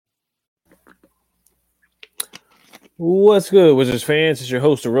What's good, Wizards fans? It's your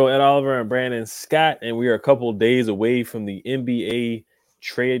host, the real Ed Oliver and Brandon Scott, and we are a couple of days away from the NBA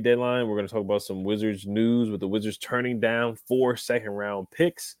trade deadline. We're going to talk about some Wizards news with the Wizards turning down 4 second-round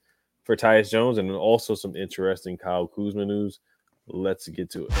picks for Tyus Jones, and also some interesting Kyle Kuzma news. Let's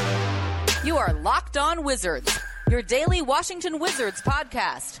get to it. You are Locked On Wizards, your daily Washington Wizards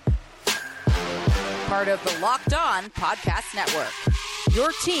podcast. Part of the Locked On Podcast Network,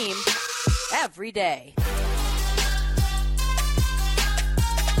 your team every day.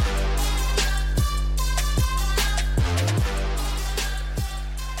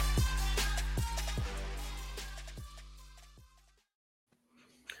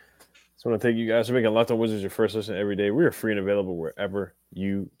 So I want to thank you guys for making Locked On Wizards your first listen every day. We are free and available wherever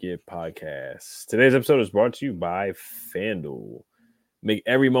you get podcasts. Today's episode is brought to you by FanDuel. Make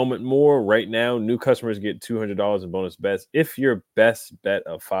every moment more. Right now, new customers get $200 in bonus bets if your best bet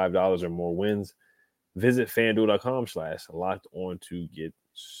of $5 or more wins. Visit FanDuel.com/locked-on to get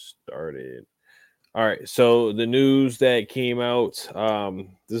started. All right, so the news that came out,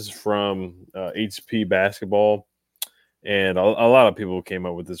 this is from HP Basketball. And a lot of people came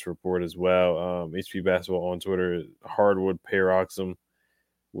up with this report as well. HP Basketball on Twitter, Hardwood Paroxysm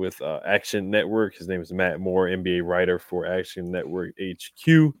with Action Network. His name is Matt Moore, NBA writer for Action Network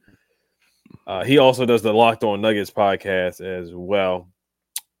HQ. He also does the Locked On Nuggets podcast as well.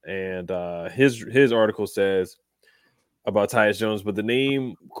 And his article says about Tyus Jones, but the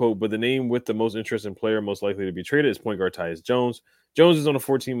name with the most interesting player most likely to be traded is point guard Tyus Jones. Jones is on a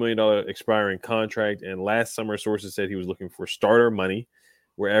 $14 million expiring contract, and last summer sources said he was looking for starter money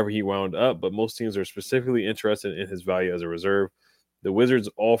wherever he wound up, but most teams are specifically interested in his value as a reserve. The Wizards'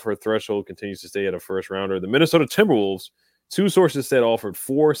 offer threshold continues to stay at a first-rounder. The Minnesota Timberwolves, two sources said, offered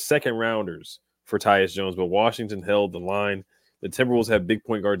 4 second-rounders for Tyus Jones, but Washington held the line. The Timberwolves have big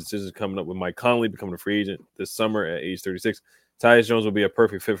point guard decisions coming up with Mike Conley becoming a free agent this summer at age 36. Tyus Jones will be a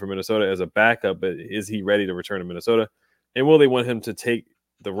perfect fit for Minnesota as a backup, but is he ready to return to Minnesota? And will they want him to take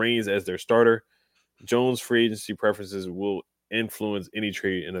the reins as their starter? Jones' free agency preferences will influence any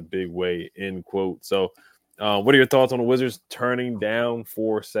trade in a big way, end quote. So what are your thoughts on the Wizards turning down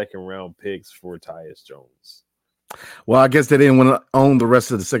 4 second-round picks for Tyus Jones? Well, I guess they didn't want to own the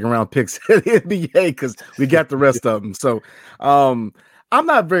rest of the second-round picks at the NBA because we got the rest of them. So I'm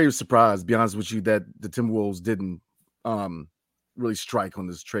not very surprised, to be honest with you, that the Timberwolves didn't really strike on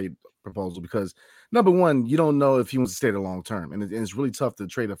this trade proposal because, number one, you don't know if he wants to stay there long term. And it's really tough to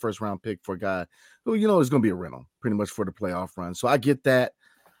trade a first-round pick for a guy who, is going to be a rental pretty much for the playoff run. So I get that.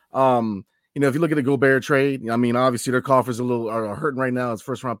 If you look at the Gobert trade, obviously their coffers are hurting right now as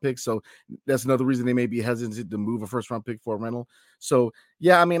first-round picks. So that's another reason they may be hesitant to move a first-round pick for a rental. So,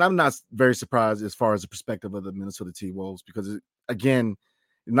 yeah, I'm not very surprised as far as the perspective of the Minnesota T-Wolves because, again,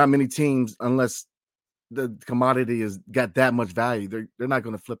 not many teams, unless the commodity has got that much value, they're not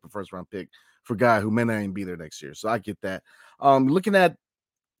going to flip a first-round pick for a guy who may not even be there next year. So I get that. Looking at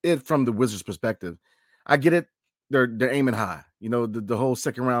it from the Wizards' perspective, I get it. They're aiming high, the whole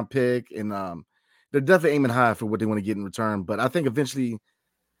second round pick, and they're definitely aiming high for what they want to get in return. But I think eventually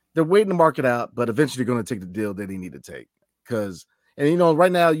they're waiting to mark it out, but eventually they're going to take the deal that they need to take.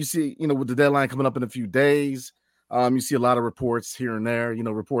 Right now you see, with the deadline coming up in a few days, you see a lot of reports here and there,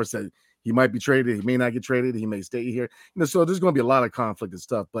 reports that he might be traded, he may not get traded, he may stay here. So there's going to be a lot of conflict and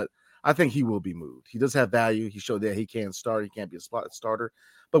stuff, but I think he will be moved. He does have value. He showed that he can start. He can't be a spot starter.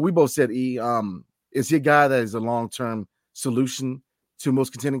 But we both said, is he a guy that is a long-term solution to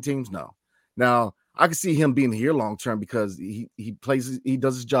most contending teams? No. Now, I can see him being here long-term because he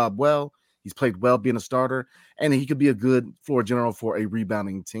does his job well. He's played well being a starter, and he could be a good floor general for a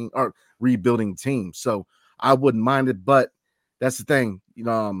rebounding team or rebuilding team. So I wouldn't mind it, but that's the thing.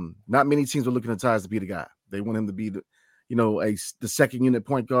 Not many teams are looking at Tyus to be the guy. They want him to be the second unit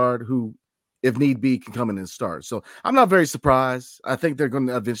point guard who, if need be, can come in and start. So I'm not very surprised. I think they're going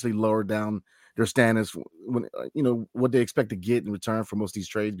to eventually lower down their standards when what they expect to get in return for most of these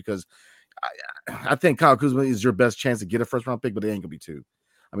trades, because I think Kyle Kuzma is your best chance to get a first round pick, but they ain't gonna be two.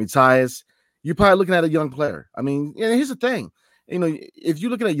 Tyus, you're probably looking at a young player. Here's the thing. If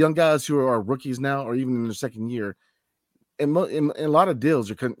you're looking at young guys who are rookies now or even in their second year, in a lot of deals,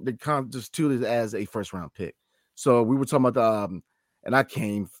 they kind of just treated as a first round pick. So we were talking about and I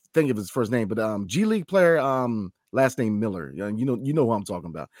can't think of his first name, but G League player, last name Miller. You know who I'm talking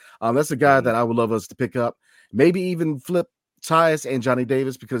about. That's a guy that I would love us to pick up. Maybe even flip Tyus and Johnny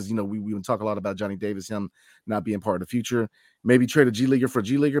Davis, because we talk a lot about Johnny Davis, him not being part of the future. Maybe trade a G Leaguer for a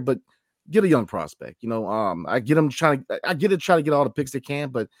G Leaguer, but get a young prospect. I get them trying to get all the picks they can,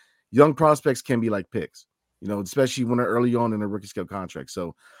 but young prospects can be like picks. especially when they're early on in their rookie scale contract.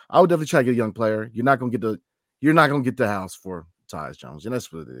 So I would definitely try to get a young player. You're not gonna get the house for Tyus Jones, and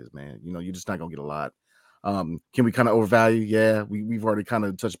that's what it is, man. You're just not gonna get a lot. Can we kind of overvalue? Yeah, we've already kind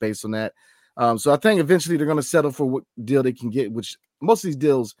of touched base on that. So I think eventually they're gonna settle for what deal they can get, which most of these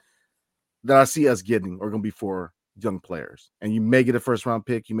deals that I see us getting are gonna be for young players. And you may get a first round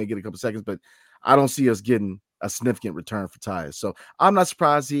pick, you may get a couple seconds, but I don't see us getting a significant return for Tyus. So I'm not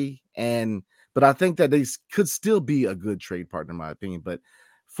surprised but I think that they could still be a good trade partner, in my opinion. But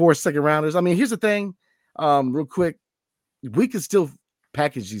for second rounders, I mean, here's the thing, real quick, we could still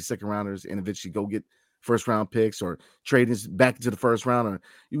package these second rounders and eventually go get first round picks or trade back into the first round, or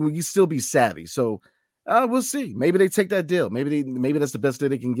you still be savvy. So we'll see. Maybe they take that deal. Maybe that's the best deal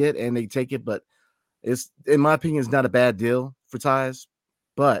they can get and they take it. But it's, in my opinion, it's not a bad deal for Tyus.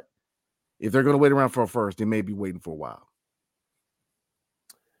 But if they're going to wait around for a first, they may be waiting for a while.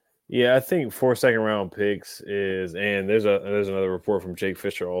 Yeah, I think 4 second round picks is, and there's another report from Jake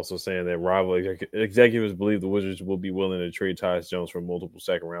Fisher also saying that rival executives believe the Wizards will be willing to trade Tyus Jones for multiple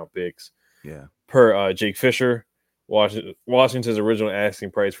second round picks. Yeah. Per Jake Fisher, Washington's original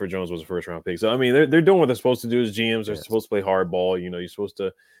asking price for Jones was a first round pick. So I mean, they're doing what they're supposed to do as GMs. They're supposed to play hardball. You're supposed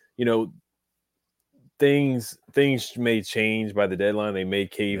to, things may change by the deadline. They may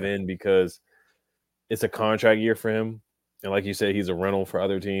cave in because it's a contract year for him. And like you said, he's a rental for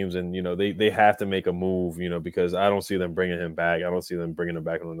other teams. And, they have to make a move, because I don't see them bringing him back. I don't see them bringing him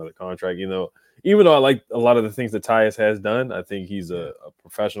back on another contract. Even though I like a lot of the things that Tyus has done, I think he's a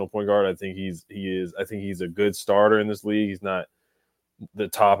professional point guard. I think he's a good starter in this league. He's not the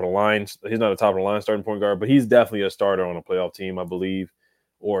top of the line. He's not a top of the line starting point guard, but he's definitely a starter on a playoff team, I believe,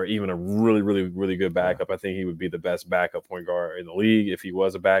 or even a really, really, really good backup. I think he would be the best backup point guard in the league if he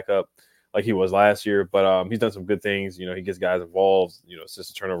was a backup, like he was last year. But he's done some good things. He gets guys involved, assist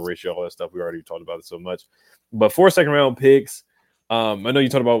to turnover ratio, all that stuff. We already talked about it so much. But 4 second round picks, I know you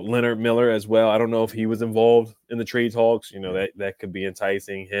talked about Leonard Miller as well. I don't know if he was involved in the trade talks. That could be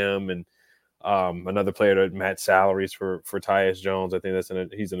enticing him and another player to match salaries for Tyus Jones. I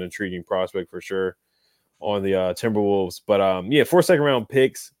think he's an intriguing prospect for sure on the Timberwolves. But 4 second round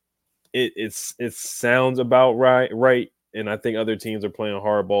picks, it sounds about right. And I think other teams are playing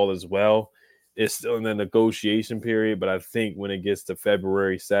hardball as well. It's still in the negotiation period, but I think when it gets to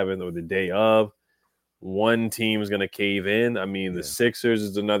February 7th or the day of, one team is going to cave in. I mean, the Sixers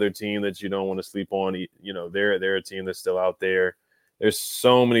is another team that you don't want to sleep on. They're a team that's still out there. There's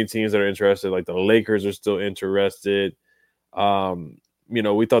so many teams that are interested. Like the Lakers are still interested.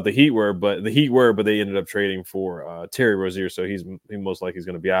 We thought the Heat were, but they ended up trading for Terry Rozier, so he most likely is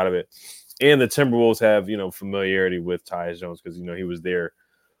going to be out of it. And the Timberwolves have, familiarity with Tyus Jones because, he was there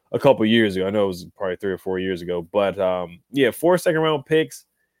a couple years ago. I know it was probably 3 or 4 years ago. But, 4 second round picks,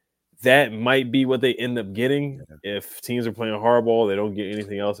 that might be what they end up getting. If teams are playing hardball, they don't get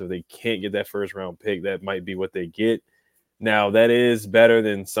anything else. If they can't get that first round pick, that might be what they get. Now, that is better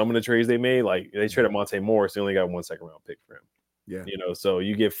than some of the trades they made. Like, they traded Monte Morris. They only got 1 second round pick for him. Yeah. So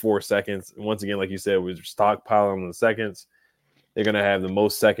you get 4 seconds. Once again, like you said, we're stockpiling the seconds. They're going to have the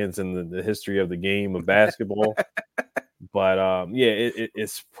most seconds in the history of the game of basketball. But,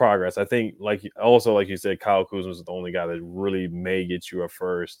 it's progress. I think, like you said, Kyle Kuzma is the only guy that really may get you a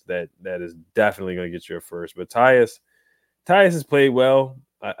first. That is definitely going to get you a first. But Tyus has played well.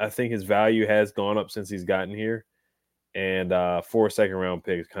 I think his value has gone up since he's gotten here. And 4 second round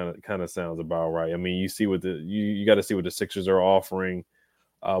picks kind of sounds about right. I mean, you see what you got to see what the Sixers are offering.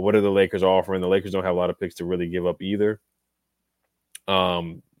 What are the Lakers offering? The Lakers don't have a lot of picks to really give up either.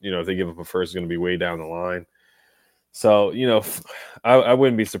 If they give up a first, it's going to be way down the line. So, I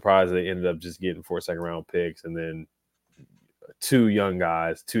wouldn't be surprised if they ended up just getting 4 second round picks and then 2 young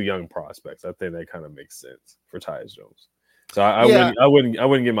prospects. I think that kind of makes sense for Tyus Jones. So I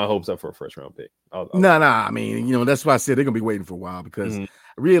wouldn't get my hopes up for a first round pick. No. I mean, that's why I said they're gonna be waiting for a while because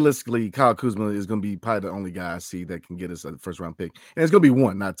realistically, Kyle Kuzma is gonna be probably the only guy I see that can get us a first round pick, and it's gonna be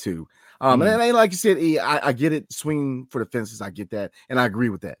 1, not 2. And like you said, I get it, swinging for the fences. I get that, and I agree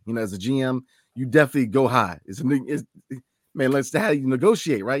with that. As a GM, you definitely go high. That's how you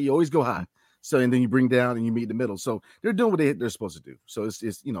negotiate, right? You always go high. So and then you bring down and you meet in the middle. So they're doing what they're supposed to do. So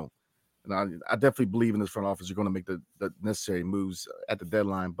it's and I definitely believe in this front office. You're going to make the necessary moves at the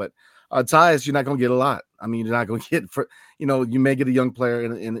deadline. But Tyus, you're not going to get a lot. I mean, you're not going to get you may get a young player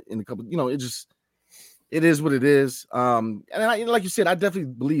in a couple. It is what it is. And like you said, I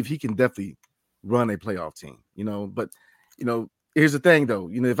definitely believe he can definitely run a playoff team. But here's the thing though.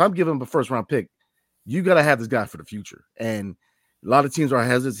 If I'm giving him a first round pick, you got to have this guy for the future. And a lot of teams are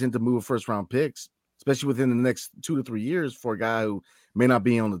hesitant to move first round picks, especially within the next 2 to 3 years for a guy who may not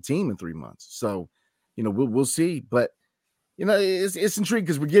be on the team in 3 months. So we'll see. But it's intriguing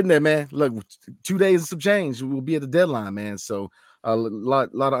because we're getting there, man. Look, 2 days and some change, we'll be at the deadline, man. So a lot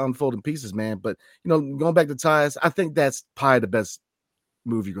of unfolding pieces, man. But going back to Tyus, I think that's probably the best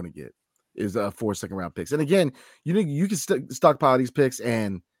move you're going to get is 4 second round picks. And again, you can stockpile these picks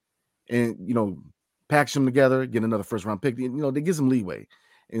and package them together, get another first round pick. They give them leeway.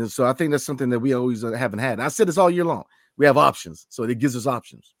 And so I think that's something that we always haven't had. And I said this all year long. We have options, so it gives us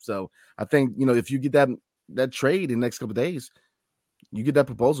options. So I think if you get that trade in the next couple of days, you get that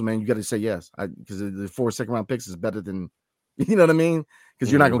proposal, man, you got to say yes. Because the 4 second round picks is better than, you know what I mean?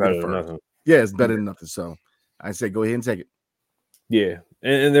 Because you're not going to get it first. Yeah, it's better than nothing. So I say go ahead and take it. Yeah,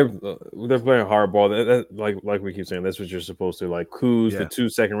 and they're playing hardball. That, like we keep saying, that's what you're supposed to like. Kuz the 2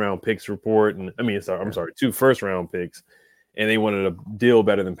 second round picks report, and I'm sorry, 2 first round picks, and they wanted a deal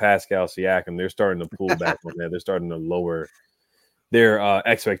better than Pascal Siakam. They're starting to pull back on that. They're starting to lower their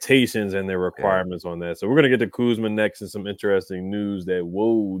expectations and their requirements on that. So we're gonna get to Kuzma next, and some interesting news that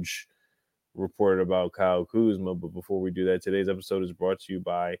Woj reported about Kyle Kuzma. But before we do that, today's episode is brought to you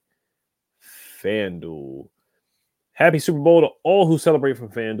by FanDuel. Happy Super Bowl to all who celebrate from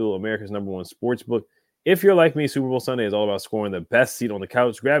FanDuel, America's #1 sportsbook. If you're like me, Super Bowl Sunday is all about scoring the best seat on the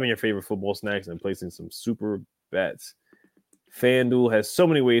couch, grabbing your favorite football snacks, and placing some super bets. FanDuel has so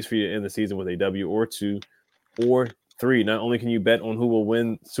many ways for you to end the season with a W or 2 or 3. Not only can you bet on who will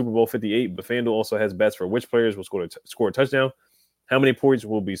win Super Bowl 58, but FanDuel also has bets for which players will score a touchdown, how many points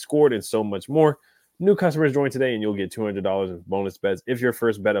will be scored, and so much more. New customers join today, and you'll get $200 in bonus bets if your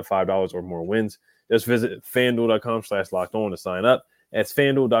first bet of $5 or more wins. Just visit FanDuel.com/lockedon to sign up. That's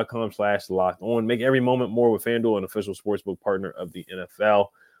FanDuel.com/lockedon. Make every moment more with FanDuel, an official sportsbook partner of the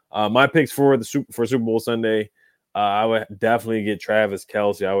NFL. My picks for Super Bowl Sunday, I would definitely get Travis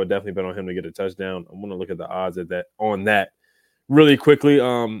Kelce. I would definitely bet on him to get a touchdown. I'm going to look at the odds on that really quickly. The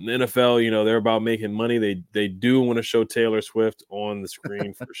NFL, they're about making money. They do want to show Taylor Swift on the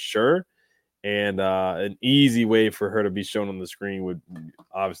screen for sure. And an easy way for her to be shown on the screen would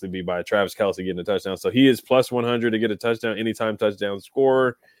obviously be by Travis Kelce getting a touchdown. So he is plus 100 to get a touchdown, anytime touchdown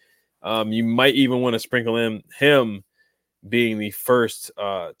scorer. You might even want to sprinkle in him being the first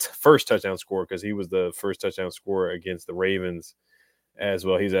touchdown scorer, because he was the first touchdown scorer against the Ravens as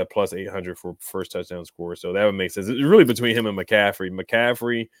well. He's at plus 800 for first touchdown scorer. So that would make sense. It's really between him and McCaffrey.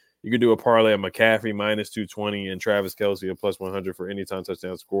 McCaffrey, you could do a parlay of McCaffrey minus 220 and Travis Kelce at plus 100 for anytime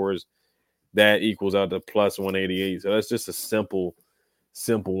touchdown scores. That equals out to plus 188. So that's just a simple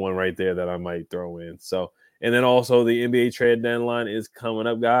one right there that I might throw in. So, and then also the NBA trade deadline is coming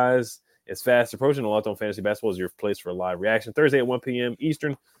up, guys. It's fast approaching. Locked On Fantasy Basketball is your place for a live reaction. Thursday at 1 p.m.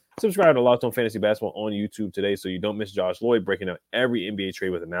 Eastern. Subscribe to Locked On Fantasy Basketball on YouTube today so you don't miss Josh Lloyd breaking out every NBA trade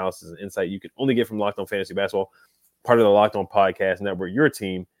with analysis and insight you can only get from Locked On Fantasy Basketball, part of the Locked On Podcast Network, your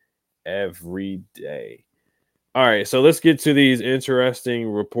team every day. All right, so let's get to these interesting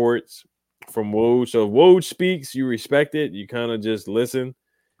reports from Woj. So if Woj speaks, you respect it. You kind of just listen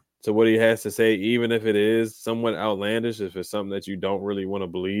to what he has to say, even if it is somewhat outlandish, if it's something that you don't really want to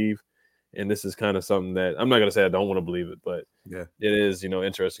believe. And this is kind of something that I'm not going to say I don't want to believe it, but yeah, it is,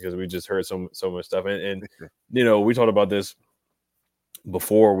 interesting because we just heard so much stuff. And we talked about this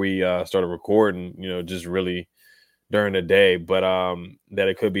before we started recording, just really during the day, but that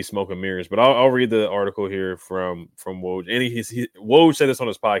it could be smoke and mirrors. But I'll read the article here from Woj. And Woj said this on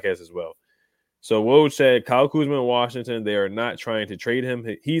his podcast as well. So Woj said, Kyle Kuzma in Washington, they are not trying to trade him.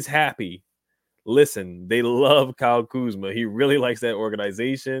 He's happy. Listen, they love Kyle Kuzma. He really likes that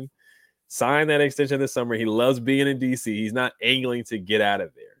organization. Sign that extension this summer. He loves being in D.C. He's not angling to get out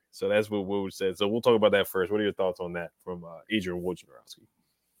of there. So that's what Woj said. So we'll talk about that first. What are your thoughts on that from Adrian Wojnarowski?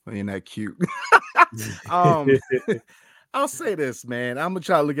 Ain't that cute? I'll say this, man. I'm gonna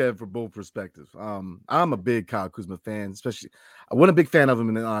try to look at it from both perspectives. I'm a big Kyle Kuzma fan, especially I wasn't a big fan of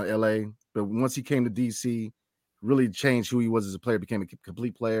him in LA, but once he came to DC, really changed who he was as a player, became a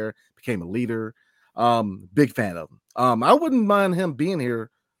complete player, became a leader. Big fan of him. I wouldn't mind him being here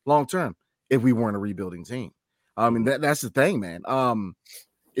long term if we weren't a rebuilding team. And that's the thing, man.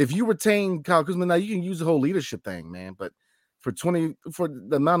 If you retain Kyle Kuzma, now you can use the whole leadership thing, man. But for the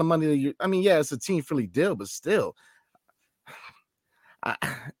amount of money that it's a team-friendly deal, but still,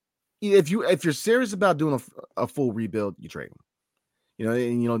 if you're serious about doing a full rebuild, you trade him.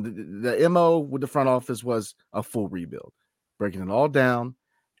 The MO with the front office was a full rebuild, breaking it all down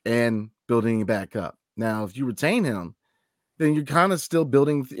and building it back up. Now, if you retain him, then you're kind of still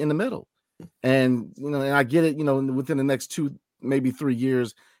building in the middle. And and I get it. Within the next 2, maybe 3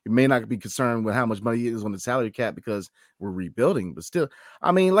 years, you may not be concerned with how much money is on the salary cap because we're rebuilding. But still,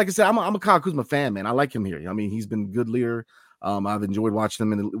 like I said, I'm a Kyle Kuzma fan, man. I like him here. He's been a good leader. I've enjoyed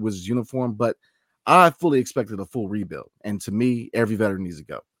watching him in his uniform, but I fully expected a full rebuild. And to me, every veteran needs to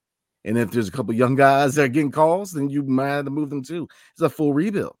go. And if there's a couple young guys that are getting calls, then you might have to move them too. It's a full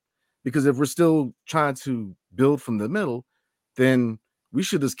rebuild. Because if we're still trying to build from the middle, then we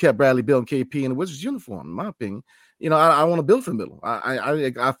should have just kept Bradley Beal and KP in the Wizards uniform, in my opinion. I want to build from the middle.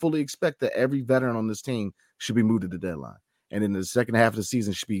 I fully expect that every veteran on this team should be moved to the deadline. And in the second half of the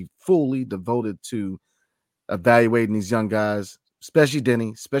season should be fully devoted to evaluating these young guys, especially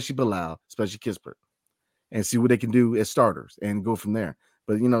Denny, especially Bilal, especially Kispert, and see what they can do as starters and go from there.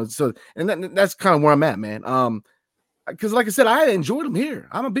 But that's kind of where I'm at, man. Because like I said, I enjoyed him here.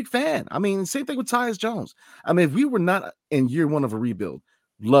 I'm a big fan. I mean, same thing with Tyus Jones. I mean, if we were not in year one of a rebuild,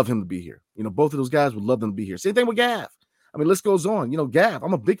 love him to be here. Both of those guys would love them to be here. Same thing with Gav. I mean, list goes on. Gav,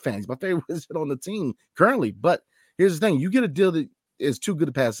 I'm a big fan. He's my favorite wizard on the team currently. But here's the thing: you get a deal that is too good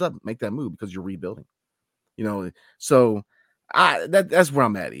to pass up, make that move because you're rebuilding. So that's where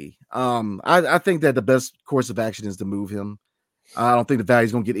I'm at. I think that the best course of action is to move him. I don't think the value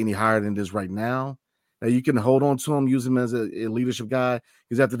is going to get any higher than this right now. Now you can hold on to him, use him as a leadership guy,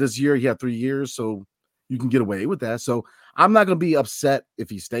 because after this year, he had 3 years, so you can get away with that. So I'm not going to be upset if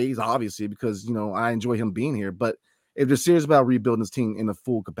he stays, obviously, because, I enjoy him being here. But if they're serious about rebuilding this team in a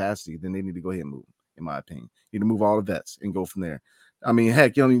full capacity, then they need to go ahead and move him, in my opinion. You need to move all the vets and go from there. I mean,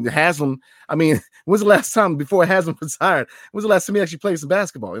 heck, Haslam, when's the last time before Haslam retired? When's the last time he actually played some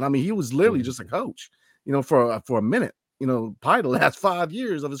basketball? And he was literally just a coach, for a minute. Probably the last 5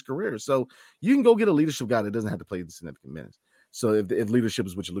 years of his career. So you can go get a leadership guy that doesn't have to play the significant minutes. So if leadership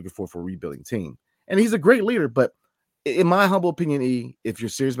is what you're looking for a rebuilding team, and he's a great leader, but in my humble opinion, if you're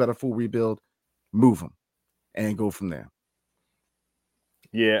serious about a full rebuild, move him and go from there.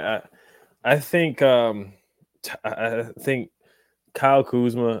 Yeah, I think Kyle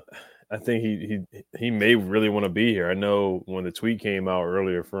Kuzma, I think he may really want to be here. I know when the tweet came out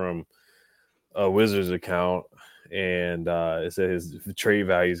earlier from a Wizards account, and it said his trade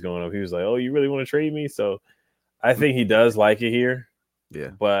value is going up. He was like, "Oh, you really want to trade me?" So I think he does like it here.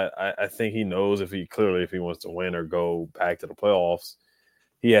 Yeah, but I think he knows if he wants to win or go back to the playoffs,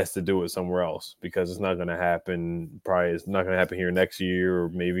 he has to do it somewhere else, because it's not going to happen. Probably it's not going to happen here next year or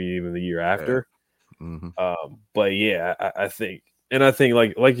maybe even the year after. Yeah. Mm-hmm. But yeah, I think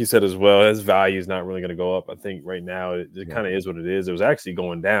like you said as well, his value is not really going to go up. I think right now it kind of is what it is. It was actually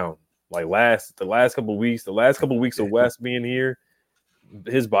going down. Like the last couple of weeks of Wes being here,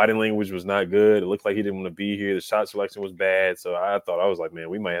 his body language was not good. It looked like he didn't want to be here. The shot selection was bad. So I was like, man,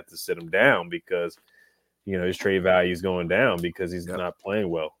 we might have to sit him down, because, his trade value is going down because he's not playing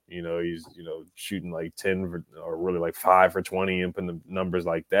well. He's, shooting like 10 or really like 5 for 20 and putting the numbers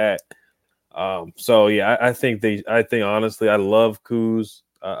like that. So yeah, I think honestly, I love Kuz.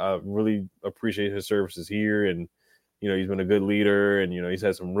 I really appreciate his services here, and he's been a good leader, and he's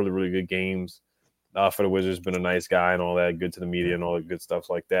had some really, really good games for the Wizards. Been a nice guy and all that, good to the media and all the good stuff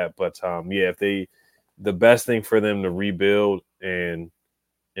like that. But if the best thing for them to rebuild and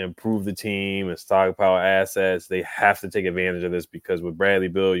improve the team and stockpile assets, they have to take advantage of this, because with Bradley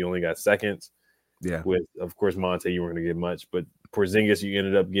Beal, you only got seconds. Yeah. With, of course, Monte, you weren't going to get much, but Porzingis, you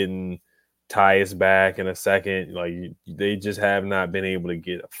ended up getting Tyus back in a second. Like, they just have not been able to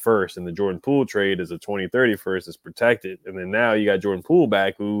get a first. And the Jordan Poole trade is a 2030 first. It's protected. And then now you got Jordan Poole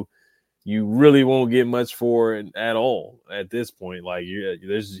back, who you really won't get much for at all at this point. Like,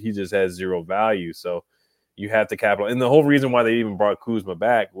 he just has zero value. So you have to capitalize. And the whole reason why they even brought Kuzma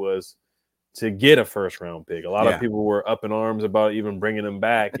back was to get a first-round pick. A lot of people were up in arms about even bringing him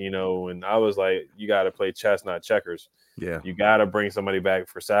back, and I was like, you got to play chess, not checkers. Yeah. You got to bring somebody back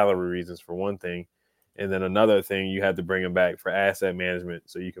for salary reasons, for one thing. And then another thing, you had to bring him back for asset management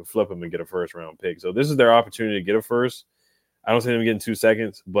so you can flip him and get a first-round pick. So this is their opportunity to get a first. I don't see them getting 2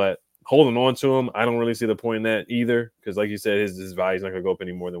 seconds, but holding on to him, I don't really see the point in that either, because like you said, his value is not going to go up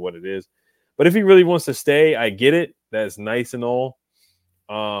any more than what it is. But if he really wants to stay, I get it. That's nice and all.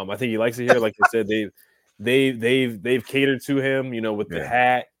 I think he likes it here. Like I said, they've catered to him, with the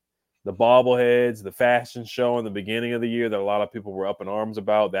hat, the bobbleheads, the fashion show in the beginning of the year that a lot of people were up in arms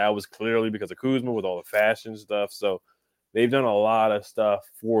about. That was clearly because of Kuzma with all the fashion stuff. So they've done a lot of stuff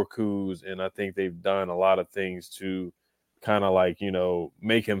for Kuz, and I think they've done a lot of things to kind of like,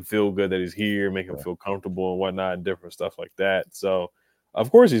 make him feel good that he's here, make him feel comfortable and whatnot, and different stuff like that. So of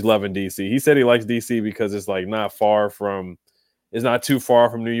course he's loving DC. He said he likes DC because it's like it's not too far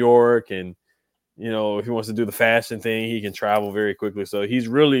from New York, and if he wants to do the fashion thing, he can travel very quickly. So he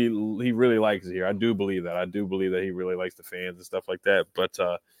really likes it here. I do believe that. I do believe that he really likes the fans and stuff like that. But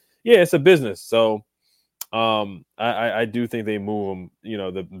it's a business. So I do think they move him.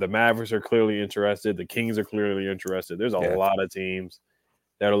 The Mavericks are clearly interested. The Kings are clearly interested. There's a lot of teams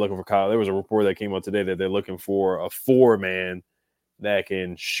that are looking for Kyle. There was a report that came out today that they're looking for a 4-man that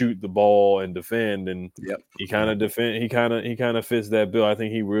can shoot the ball and defend, and he kind of defend. He kind of fits that bill. I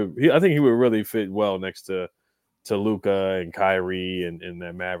think he would really fit well next to Luka and Kyrie and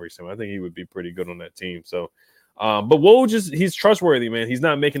that Mavericks team. I think he would be pretty good on that team. So, but Woj he's trustworthy, man. He's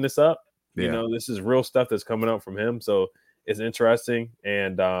not making this up. Yeah. You know, this is real stuff that's coming out from him. So it's interesting,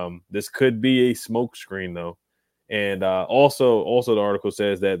 and this could be a smoke screen though. And also the article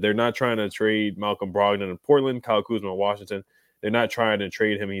says that they're not trying to trade Malcolm Brogdon in Portland, Kyle Kuzma in Washington. They're not trying to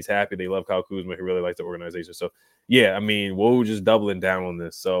trade him. He's happy. They love Kyle Kuzma. He really likes the organization. So, yeah, I mean, Woj just doubling down on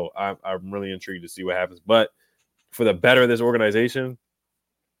this. So I'm really intrigued to see what happens. But for the better of this organization,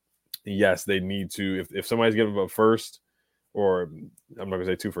 yes, they need to. If somebody's giving up a first, or I'm not going to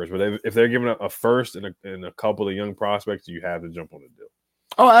say 2 firsts, but if they're giving up a first and a couple of young prospects, you have to jump on the deal.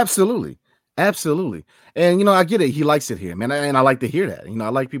 Oh, absolutely. Absolutely. And, you know, I get it. He likes it here, man. And I like to hear that. You know, I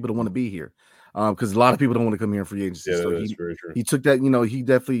like people to want to be here because a lot of people don't want to come here in free agency. Yeah, so that's very true. He took that, you know, he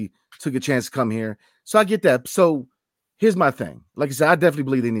definitely took a chance to come here. So I get that. So here's my thing. Like I said, I definitely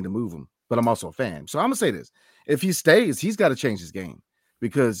believe they need to move him, but I'm also a fan. So I'm going to say this. If he stays, he's got to change his game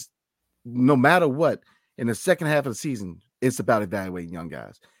because no matter what, in the second half of the season, it's about evaluating young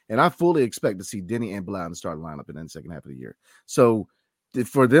guys. And I fully expect to see Denny and Blau in the starting lineup in the second half of the year. So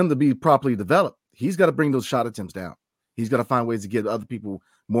for them to be properly developed, he's got to bring those shot attempts down. He's got to find ways to get other people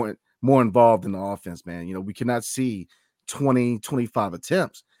more involved in the offense, man. You know, we cannot see 20, 25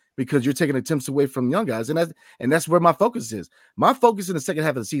 attempts because you're taking attempts away from young guys. And that's where my focus is. My focus in the second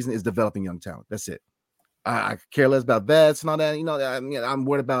half of the season is developing young talent. That's it. I care less about vets and all that. You know, I'm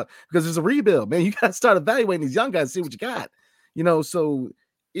worried about because there's a rebuild, man. You got to start evaluating these young guys, see what you got. You know, so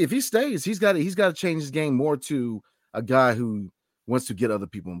if he stays, he's got to change his game more to a guy who wants to get other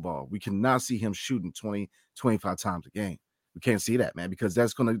people involved. We cannot see him shooting 20, 25 times a game. We can't see that, man, because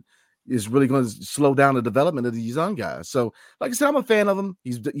that's is really going to slow down the development of these young guys. So, like I said, I'm a fan of him.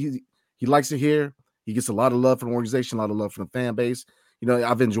 He likes it here. He gets a lot of love from the organization, a lot of love from the fan base. You know,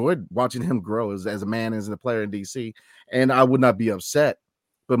 I've enjoyed watching him grow as a man, as a player in DC, and I would not be upset.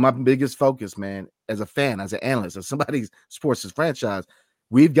 But my biggest focus, man, as a fan, as an analyst, as somebody's sports franchise,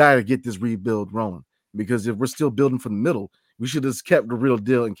 we've got to get this rebuild rolling because if we're still building from the middle, we should have kept the real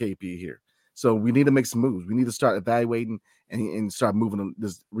deal in KP here. So we need to make some moves. We need to start evaluating and start moving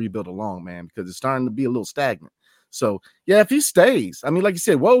this rebuild along, man, because it's starting to be a little stagnant. So, yeah, if he stays, I mean, like you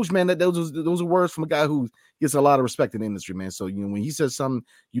said, Woj, man, those are words from a guy who gets a lot of respect in the industry, man. So, you know, when he says something,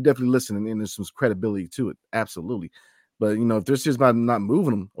 you definitely listen, and there's some credibility to it. Absolutely. But, you know, if this is about not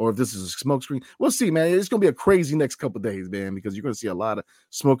moving him or if this is a smoke screen, we'll see, man. It's going to be a crazy next couple of days, man, because you're going to see a lot of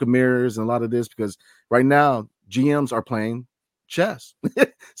smoke and mirrors and a lot of this because right now GMs are playing chess.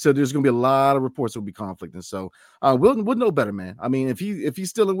 So there's going to be a lot of reports that will be conflicting. So we'll know better, man. I mean, if he's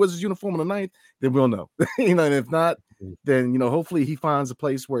still in Wizards uniform on the 9th, then we'll know. You know, and if not, then, you know, hopefully he finds a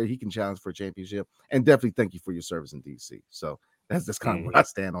place where he can challenge for a championship. And definitely thank you for your service in DC. So that's kind of where I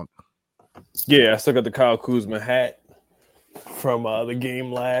stand on. Yeah, I still got the Kyle Kuzma hat from the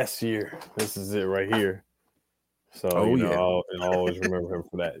game last year. This is it right here. So I'll always remember him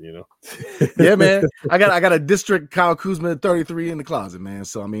for that, you know. Yeah, man. I got a district Kyle Kuzma 33 in the closet, man.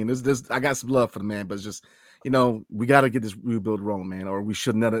 So I mean, I got some love for the man, but it's just, you know, we got to get this rebuild rolling, man, or we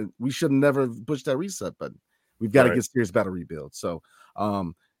should never push that reset button. We've got to get serious about a rebuild. So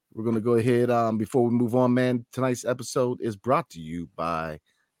we're gonna go ahead. Before we move on, man, tonight's episode is brought to you by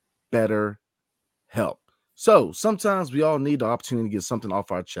BetterHelp. So sometimes we all need the opportunity to get something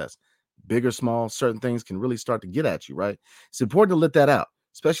off our chest. Big or small, certain things can really start to get at you, right? It's important to let that out,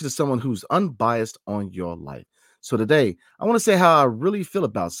 especially to someone who's unbiased on your life. So today, I want to say how I really feel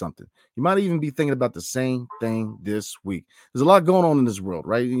about something. You might even be thinking about the same thing this week. There's a lot going on in this world,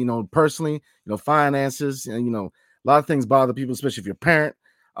 right? You know, personally, you know, finances, and, you know, a lot of things bother people, especially if you're a parent.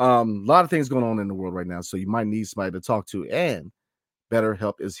 A lot of things going on in the world right now. So you might need somebody to talk to, and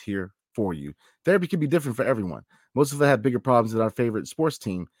BetterHelp is here for you. Therapy can be different for everyone. Most of us have bigger problems than our favorite sports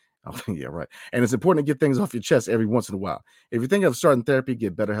team. Oh, yeah, right. And it's important to get things off your chest every once in a while. If you're thinking of starting therapy,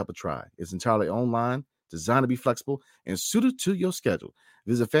 give BetterHelp a try. It's entirely online, designed to be flexible, and suited to your schedule.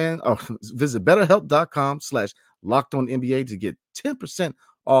 Visit BetterHelp.com/LockedOnNBA to get 10%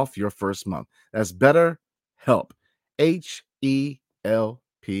 off your first month. That's BetterHelp,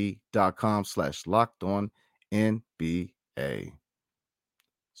 HELP.com/LockedOnNBA.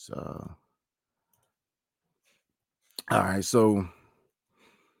 So, all right, so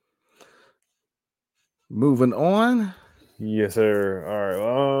moving on. Yes, sir. All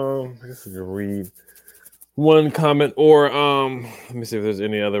right. I guess we can read one comment, or let me see if there's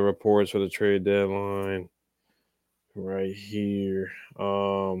any other reports for the trade deadline. right here.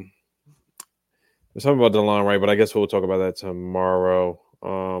 There's something about DeLon, right? But I guess we'll talk about that tomorrow.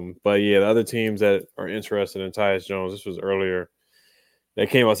 But yeah, the other teams that are interested in Tyus Jones, this was earlier. That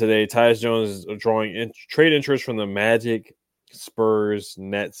came out today. Tyus Jones is drawing trade interest from the Magic, Spurs,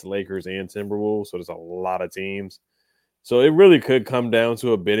 Nets, Lakers, and Timberwolves. So there's a lot of teams. So it really could come down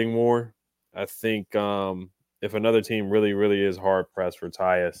to a bidding war. I think if another team really, really is hard pressed for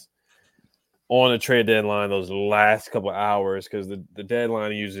Tyus on the trade deadline, those last couple of hours, because the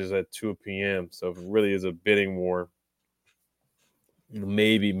deadline usually is at 2 p.m. So if it really is a bidding war,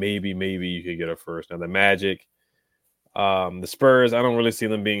 maybe you could get a first. Now the Magic, the Spurs, I don't really see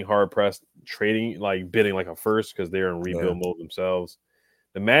them being hard pressed trading, like bidding like a first, because they're in rebuild mode themselves.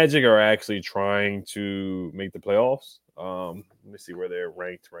 The Magic are actually trying to make the playoffs. Let me see where they're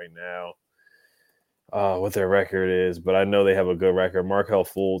ranked right now, what their record is, but I know they have a good record. Markelle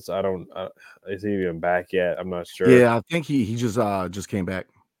Fultz, is he even back yet? I'm not sure. Yeah, I think he just came back.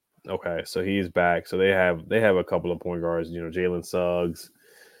 Okay, so he's back. So they have a couple of point guards, Jalen Suggs,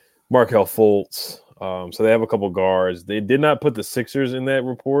 Markelle Fultz. So they have a couple guards. They did not put the Sixers in that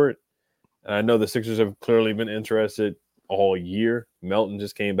report. And I know the Sixers have clearly been interested all year. Melton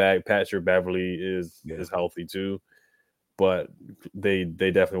just came back. Patrick Beverly is healthy too, but they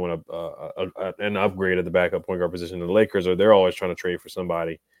definitely want an upgrade at the backup point guard position. The Lakers they're always trying to trade for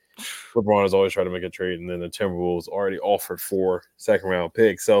somebody. LeBron is always trying to make a trade, and then the Timberwolves already offered 4 second-round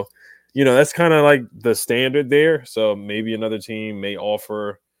picks. So, that's kind of like the standard there. So maybe another team may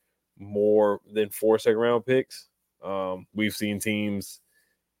offer more than 4 second-round picks. We've seen teams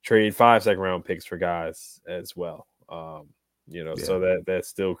trade 5 second-round picks for guys as well. So that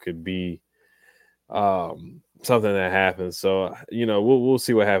still could be something that happens. So, we'll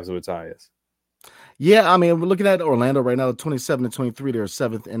see what happens with Tyus. Yeah, I mean, we're looking at Orlando right now, 27 and 23. They're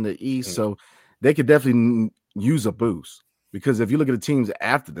 7th in the East, so they could definitely use a boost. Because if you look at the teams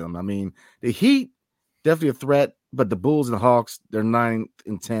after them, I mean, the Heat definitely a threat, but the Bulls and the Hawks, they're 9th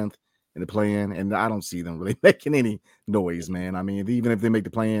and 10th in the play-in, and I don't see them really making any noise, man. I mean, even if they make the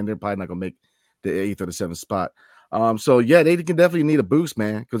play-in, they're probably not going to make the 8th or the 7th spot. So yeah, they can definitely need a boost,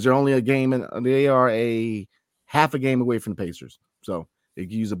 man, because they're only a game, and they are a half a game away from the Pacers. So they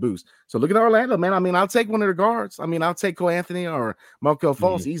can use a boost. So look at Orlando, man. I mean, I'll take one of the guards. I mean, I'll take Cole Anthony or Markelle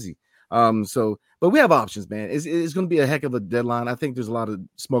Fultz, easy. But we have options, man. It's going to be a heck of a deadline. I think there's a lot of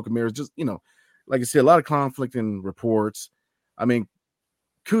smoke and mirrors. Just, like I said, a lot of conflicting reports. I mean,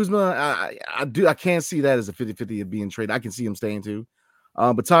 Kuzma, I can't see that as a 50-50 of being traded. I can see him staying too.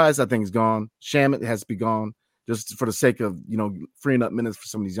 But Tyus, I think, is gone. Shamet has to be gone just for the sake of, freeing up minutes for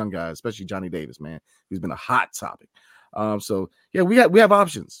some of these young guys, especially Johnny Davis, man. He's been a hot topic. So yeah, we have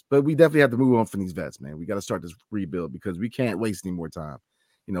options, but we definitely have to move on from these vets, man. We got to start this rebuild because we can't waste any more time,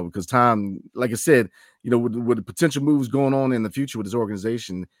 because time, like I said, with the potential moves going on in the future with this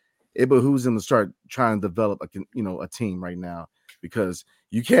organization, it behooves them to start trying to develop a team right now, because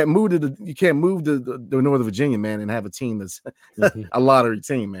you can't move to Northern Virginia, man, and have a team that's a lottery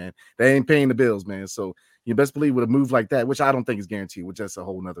team, man. They ain't paying the bills, man. So you best believe with a move like that, which I don't think is guaranteed, which that's a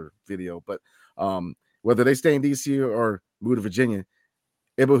whole nother video, but whether they stay in DC or move to Virginia,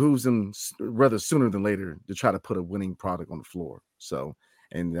 it behooves them rather sooner than later to try to put a winning product on the floor. So,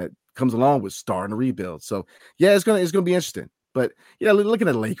 and that comes along with starting a rebuild. So, yeah, it's gonna be interesting. But yeah, looking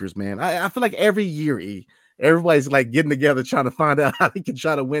at the Lakers, man, I feel like every year, everybody's like getting together trying to find out how they can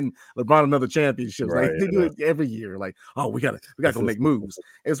try to win LeBron another championship. Right, like they do it every year. Like, oh, we gotta go make moves.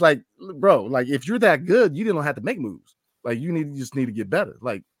 It's like, bro, like if you're that good, you don't have to make moves. Like you just need to get better.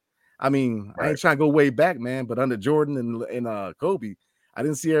 Like, I mean, I ain't trying to go way back, man, but under Jordan and Kobe, I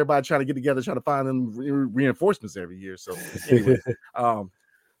didn't see everybody trying to get together, trying to find them reinforcements every year. So anyway, so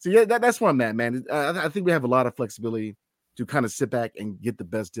yeah, that's where I'm at, man. I think we have a lot of flexibility to kind of sit back and get the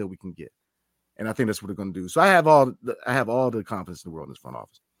best deal we can get, and I think that's what we're going to do. So I have all the confidence in the world in this front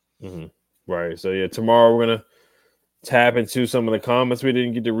office. Right. So yeah, tomorrow we're gonna tap into some of the comments we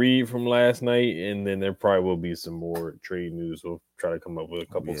didn't get to read from last night, and then there probably will be some more trade news. We'll try to come up with a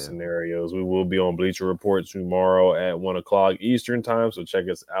couple of scenarios. We will be on Bleacher Report tomorrow at 1:00 Eastern time, so check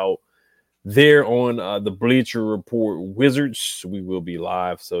us out there on the Bleacher Report Wizards. We will be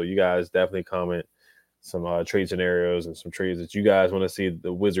live, so you guys definitely comment some trade scenarios and some trades that you guys want to see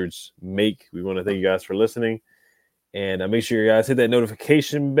the Wizards make. We want to thank you guys for listening, and make sure you guys hit that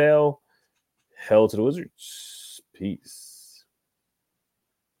notification bell. Hell to the Wizards. Peace.